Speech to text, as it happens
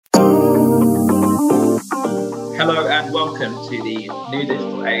Hello and welcome to the New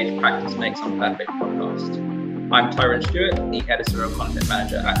Digital Age Practice Makes Unperfect podcast. I'm Tyrone Stewart, the editorial content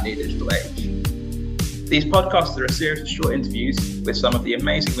manager at New Digital Age. These podcasts are a series of short interviews with some of the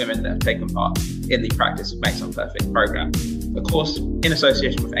amazing women that have taken part in the Practice Makes Unperfect program, a course in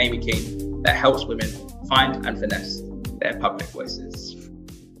association with Amy Keane that helps women find and finesse their public voices.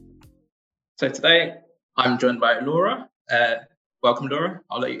 So today I'm joined by Laura. Welcome, Laura.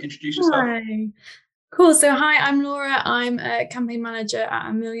 I'll let you introduce yourself. Hi. Cool. So hi, I'm Laura. I'm a campaign manager at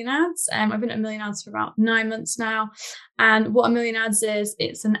A Million Ads. I've been at A Million Ads for about 9 months now. And what A Million Ads is,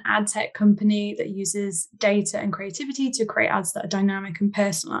 it's an ad tech company that uses data and creativity to create ads that are dynamic and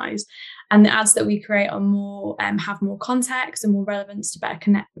personalized. And the ads that we create are more have more context and more relevance to better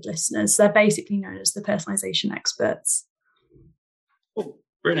connect with listeners. So they're basically known as the personalization experts. Oh,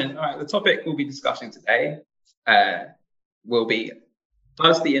 brilliant. All right. The topic we'll be discussing today will be: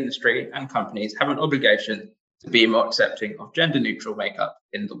 does the industry and companies have an obligation to be more accepting of gender-neutral makeup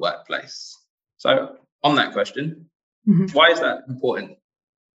in the workplace? So on that question, Why is that important?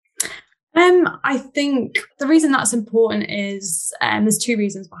 I think the reason that's important is there's two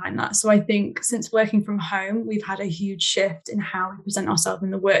reasons behind that. So I think since working from home, we've had a huge shift in how we present ourselves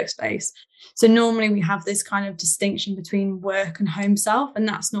in the workspace. So normally we have this kind of distinction between work and home self, and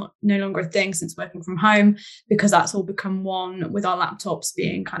that's no longer a thing since working from home, because that's all become one with our laptops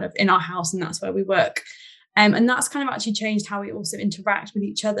being kind of in our house and that's where we work. And that's kind of actually changed how we also interact with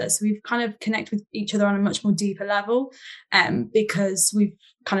each other. So we've kind of connected with each other on a much more deeper level, because we've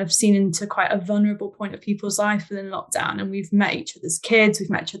kind of seen into quite a vulnerable point of people's life within lockdown. And we've met each other's kids, we've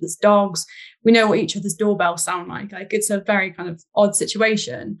met each other's dogs, we know what each other's doorbells sound like. Like, it's a very kind of odd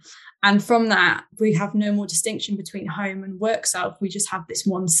situation. And from that, we have no more distinction between home and work self. We just have this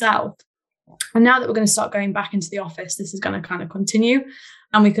one self. And now that we're going to start going back into the office, this is going to kind of continue.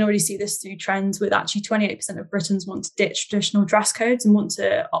 And we can already see this through trends with actually 28% of Britons want to ditch traditional dress codes and want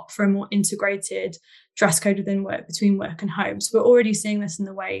to opt for a more integrated dress code within work, between work and home. So we're already seeing this in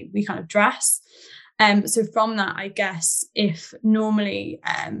the way we kind of dress. So from that, I guess, if normally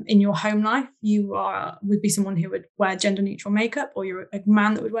in your home life, you would be someone who would wear gender neutral makeup, or you're a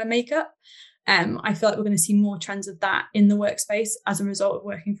man that would wear makeup, I feel like we're going to see more trends of that in the workspace as a result of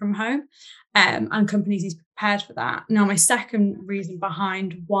working from home, and companies need to be prepared for that. Now, my second reason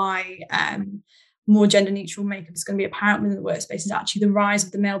behind why more gender neutral makeup is going to be apparent within the workspace is actually the rise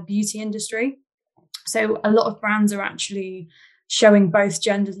of the male beauty industry. So a lot of brands are actually showing both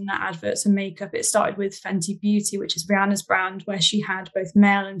genders in their adverts and makeup. It started with Fenty Beauty, which is Rihanna's brand, where she had both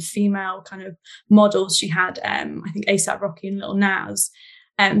male and female kind of models. She had, I think, A$AP Rocky and Lil Nas.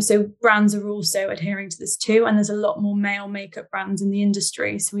 So brands are also adhering to this too. And there's a lot more male makeup brands in the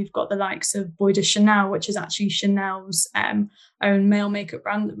industry. So we've got the likes of Boy de Chanel, which is actually Chanel's own male makeup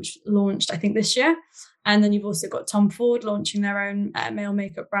brand, which launched, I think, this year. And then you've also got Tom Ford launching their own male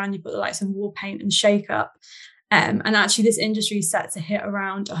makeup brand. You've got the likes of Warpaint and Shake Up. And actually, this industry is set to hit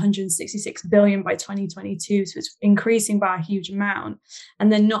around 166 billion by 2022. So it's increasing by a huge amount.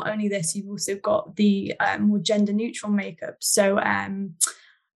 And then not only this, you've also got the more gender neutral makeup. So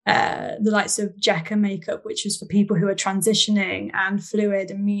the likes of Jekka makeup, which is for people who are transitioning, and Fluid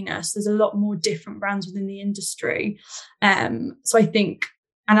and Venus. There's a lot more different brands within the industry. So I think,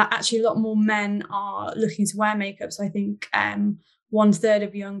 and actually a lot more men are looking to wear makeup. So I think 1/3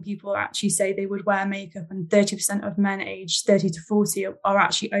 of young people actually say they would wear makeup, and 30% of men aged 30 to 40 are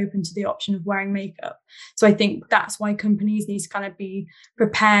actually open to the option of wearing makeup. So I think that's why companies need to kind of be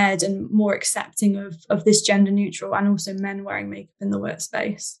prepared and more accepting of this gender neutral, and also men wearing makeup in the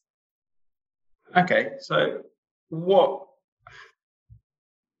workspace. Okay, so what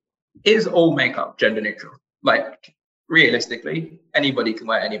is all makeup gender neutral? Like, realistically, anybody can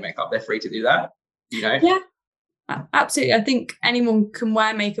wear any makeup. They're free to do that, you know? Yeah. Absolutely. I think anyone can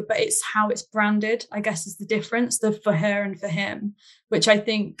wear makeup, but it's how it's branded, I guess, is the difference, the for her and for him, which I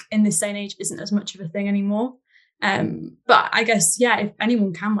think in this day and age isn't as much of a thing anymore. But I guess, yeah, if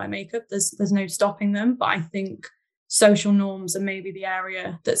anyone can wear makeup, there's no stopping them. But I think social norms are maybe the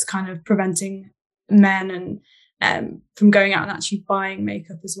area that's kind of preventing men and from going out and actually buying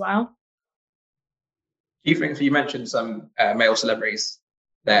makeup as well. Do you think, so you mentioned some male celebrities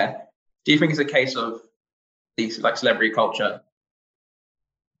there, do you think it's a case of these, like, celebrity culture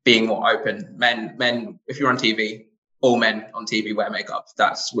being more open? Men, if you're on TV, all men on TV wear makeup.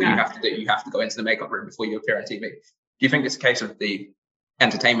 That's what you have to do. You have to go into the makeup room before you appear on TV. Do you think it's a case of the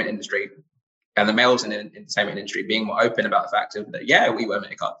entertainment industry and the males in the entertainment industry being more open about the fact of that, yeah, we wear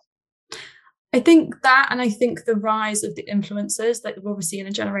makeup? I think that, and I think the rise of the influencers, that we're obviously in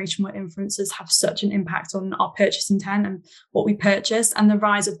a generation where influencers have such an impact on our purchase intent and what we purchase, and the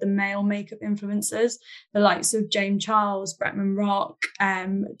rise of the male makeup influencers, the likes of James Charles, Bretman Rock,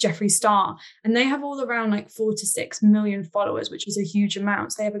 Jeffree Star, and they have all around like 4 to 6 million followers, which is a huge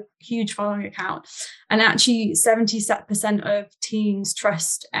amount. So they have a huge following account, and actually 70% of teens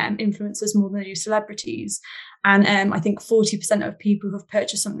trust influencers more than they do celebrities. And I think 40% of people who have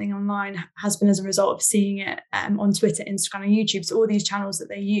purchased something online has been as a result of seeing it on Twitter, Instagram, and YouTube. So all these channels that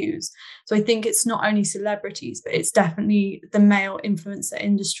they use. So I think it's not only celebrities, but it's definitely the male influencer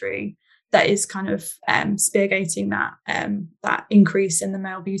industry that is kind of speargating that increase in the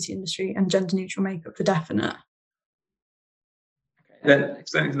male beauty industry and gender neutral makeup for definite. Then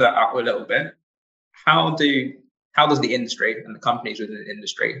extending that out a little bit, how does the industry and the companies within the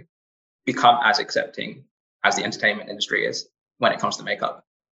industry become as accepting as the entertainment industry is when it comes to makeup?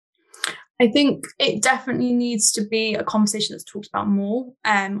 I think it definitely needs to be a conversation that's talked about more.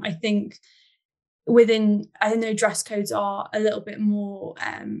 I think I know dress codes are a little bit more,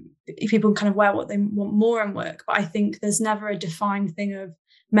 people kind of wear what they want more in work, but I think there's never a defined thing of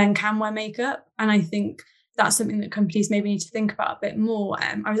men can wear makeup. And I think that's something that companies maybe need to think about a bit more.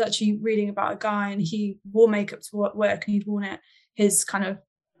 I was actually reading about a guy and he wore makeup to work, and he'd worn it his kind of,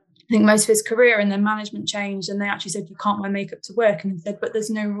 I think, most of his career, and then management changed and they actually said you can't wear makeup to work, and he said but there's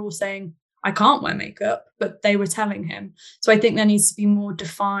no rule saying I can't wear makeup, but they were telling him. So I think there needs to be more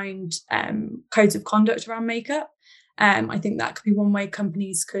defined codes of conduct around makeup. I think that could be one way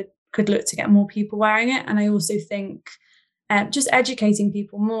companies could look to get more people wearing it. And I also think just educating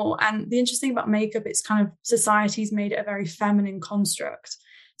people more. And the interesting thing about makeup, it's kind of society's made it a very feminine construct.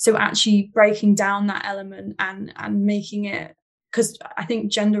 So actually breaking down that element and making it, because I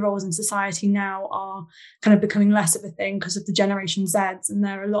think gender roles in society now are kind of becoming less of a thing because of the Generation Zs, and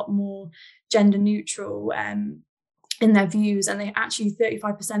they're a lot more gender neutral in their views. And they actually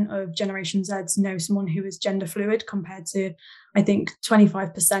 35% of Generation Zs know someone who is gender fluid, compared to, I think,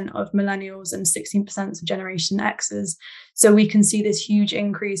 25% of millennials and 16% of Generation Xs. So we can see this huge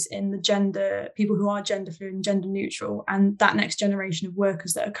increase in the people who are gender fluid and gender neutral, and that next generation of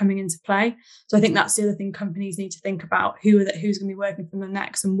workers that are coming into play. So I think that's the other thing companies need to think about: who's going to be working for them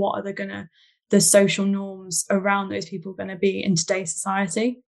next, and what are the social norms around those people going to be in today's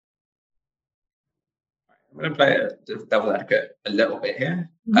society. I'm going to play the devil's advocate a little bit here,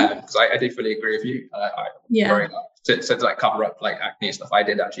 because I do fully agree with you. To like cover up like acne and stuff, I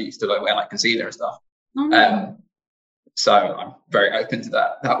did actually used to like wear like concealer and stuff. So I'm very open to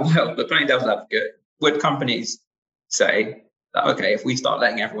that world. But playing devil's advocate, would companies say that, okay, if we start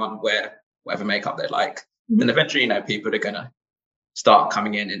letting everyone wear whatever makeup they like, then eventually, people are going to start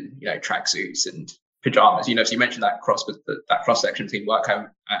coming in tracksuits and pajamas. So you mentioned that cross section between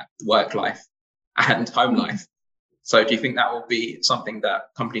work life and home life. So do you think that will be something that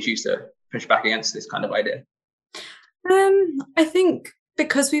companies use to push back against this kind of idea? I think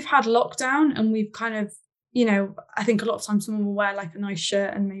because we've had lockdown and we've kind of, I think a lot of times someone will wear like a nice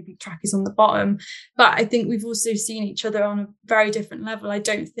shirt and maybe trackies on the bottom. But I think we've also seen each other on a very different level. I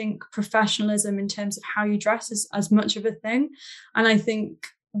don't think professionalism in terms of how you dress is as much of a thing. And I think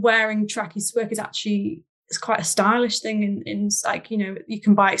wearing trackies to work is actually, it's quite a stylish thing in like, you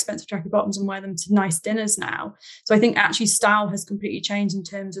can buy expensive tracky bottoms and wear them to nice dinners now. So I think actually style has completely changed in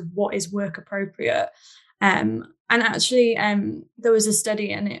terms of what is work appropriate. And actually, there was a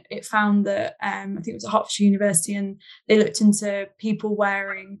study and it found that, I think it was at Hertfordshire University, and they looked into people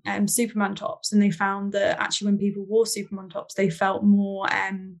wearing Superman tops, and they found that actually when people wore Superman tops, they felt more,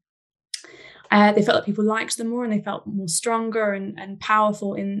 they felt like people liked them more, and they felt more stronger and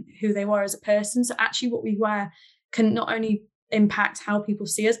powerful in who they were as a person. So actually what we wear can not only impact how people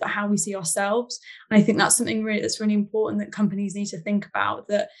see us, but how we see ourselves. And I think that's something that's really important that companies need to think about,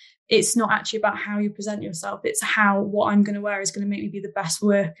 that it's not actually about how you present yourself, it's what I'm going to wear is going to make me be the best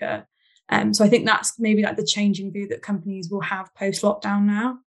worker. So I think that's maybe like the changing view that companies will have post-lockdown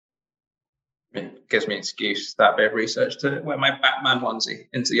now. It gives me an excuse, that bit of research, to wear my Batman onesie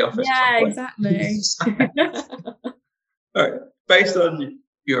into the office. Yeah, exactly. All right. Based on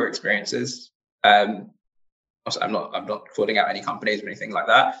your experiences, also, I'm not calling out any companies or anything like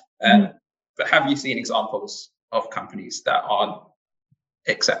that, but have you seen examples of companies that aren't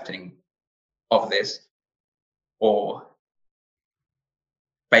accepting of this? Or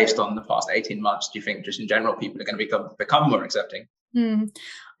based on the past 18 months, do you think just in general people are going to become more accepting?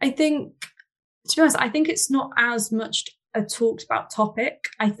 I think, to be honest, I think it's not as much a talked about topic.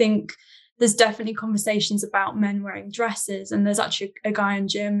 I think there's definitely conversations about men wearing dresses, and there's actually a guy in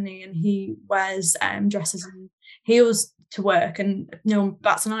Germany and he wears dresses and heels to work and no one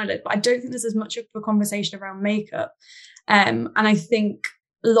bats an eyelid. But I don't think there's as much of a conversation around makeup. And I think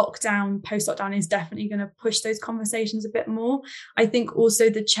post-lockdown is definitely going to push those conversations a bit more. I think also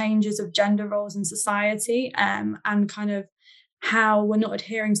the changes of gender roles in society, and kind of how we're not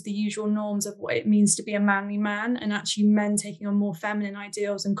adhering to the usual norms of what it means to be a manly man, and actually men taking on more feminine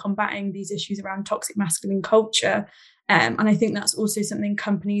ideals and combating these issues around toxic masculine culture. And I think that's also something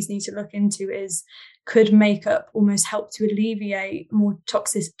companies need to look into, is could makeup almost help to alleviate more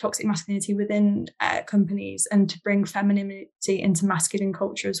toxic masculinity within companies and to bring femininity into masculine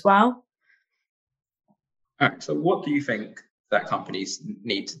culture as well? All right, so what do you think that companies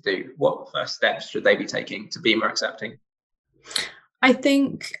need to do? What first steps should they be taking to be more accepting? I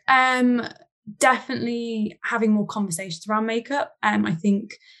think definitely having more conversations around makeup. I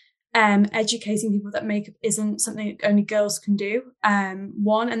think educating people that makeup isn't something that only girls can do.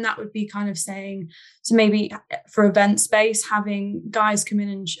 And that would be kind of saying, so maybe for event space, having guys come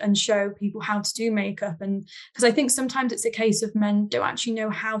in and show people how to do makeup. And because I think sometimes it's a case of men don't actually know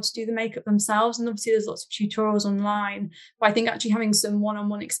how to do the makeup themselves. And obviously there's lots of tutorials online, but I think actually having some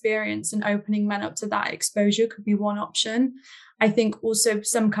one-on-one experience and opening men up to that exposure could be one option. I think also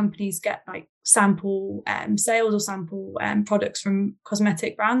some companies get like sample sales or sample products from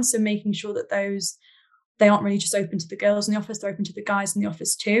cosmetic brands. So making sure that they aren't really just open to the girls in the office, they're open to the guys in the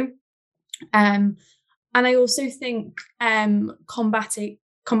office too. And I also think combating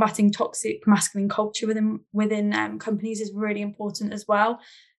toxic masculine culture within companies is really important as well.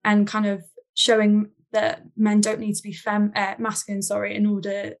 And kind of showing that men don't need to be masculine, in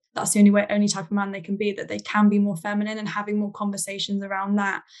order, that's the only type of man they can be, that they can be more feminine, and having more conversations around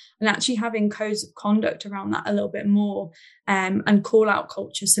that, and actually having codes of conduct around that a little bit more, and call out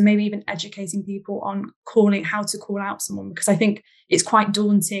culture. So maybe even educating people on how to call out someone, because I think it's quite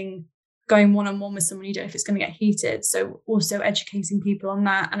daunting going one-on-one with someone, you don't know if it's going to get heated. So also educating people on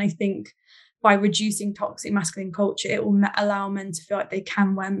that. And I think by reducing toxic masculine culture, it will allow men to feel like they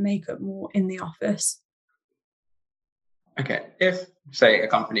can wear makeup more in the office. Okay, if, say, a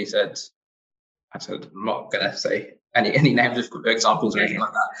company said, I'm not going to say any names of examples or anything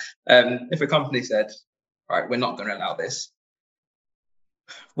like that. If a company said, right, we're not going to allow this,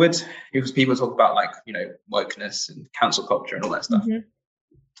 because people talk about wokeness and cancel culture and all that stuff. Mm-hmm.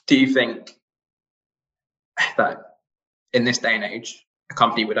 Do you think that in this day and age, a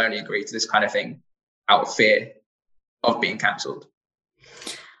company would only agree to this kind of thing out of fear of being cancelled?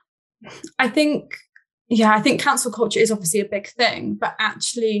 I think cancel culture is obviously a big thing, but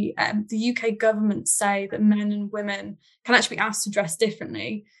actually the UK government say that men and women can actually be asked to dress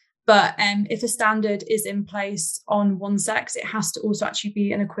differently. But if a standard is in place on one sex, it has to also actually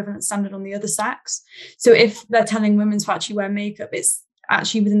be an equivalent standard on the other sex. So if they're telling women to actually wear makeup, it's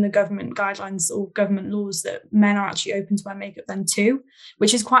actually within the government guidelines or government laws that men are actually open to wear makeup then too,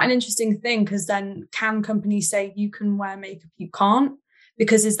 which is quite an interesting thing, because then can companies say you can wear makeup, you can't?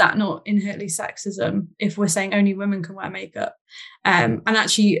 Because is that not inherently sexism if we're saying only women can wear makeup? And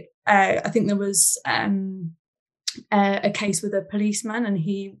actually, I think there was a case with a policeman, and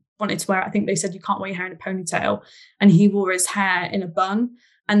he wanted to wear, I think they said you can't wear your hair in a ponytail, and he wore his hair in a bun.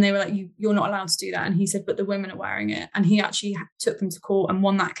 And they were like, you're not allowed to do that. And he said, but the women are wearing it. And he actually took them to court and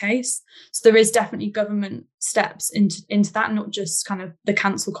won that case. So there is definitely government steps into that, not just kind of the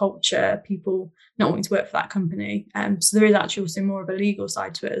cancel culture, people not wanting to work for that company. So there is actually also more of a legal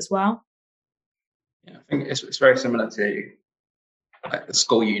side to it as well. Yeah, I think it's very similar to like the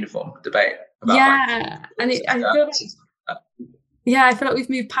school uniform debate. About I feel like we've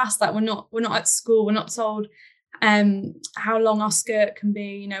moved past that. We're not at school. We're not told how long our skirt can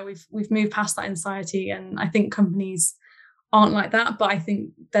be. We've moved past that in society, and I think companies aren't like that, but I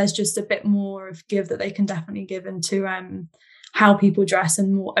think there's just a bit more of give that they can definitely give into how people dress,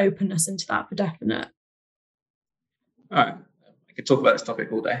 and more openness into that for definite. All right, I could talk about this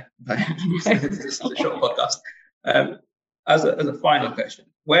topic all day. This is a short podcast. As a final question,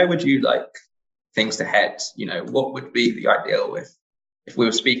 where would you like things to head? What would be the ideal if we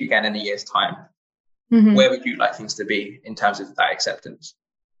were to speak again in a year's time? Mm-hmm. Where would you like things to be in terms of that acceptance?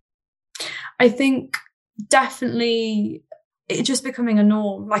 I think definitely it just becoming a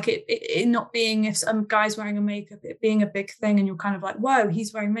norm, like it not being, if some guy's wearing a makeup, it being a big thing, and you're kind of like, whoa,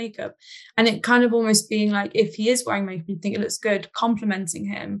 he's wearing makeup. And it kind of almost being like, if he is wearing makeup, you think it looks good, complimenting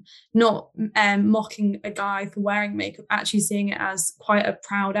him, not mocking a guy for wearing makeup, actually seeing it as quite a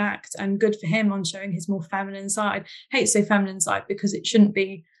proud act and good for him on showing his more feminine side. I hate to say feminine side because it shouldn't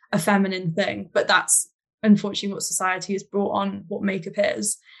be a feminine thing, but that's unfortunately what society has brought on what makeup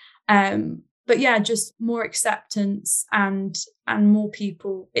is. But yeah, just more acceptance and more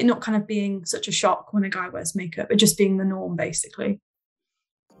people, it not kind of being such a shock when a guy wears makeup, it just being the norm, basically.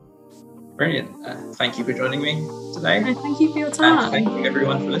 Brilliant. Thank you for joining me today. And thank you for your time. And thank you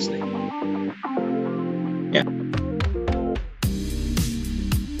everyone for listening. Yeah.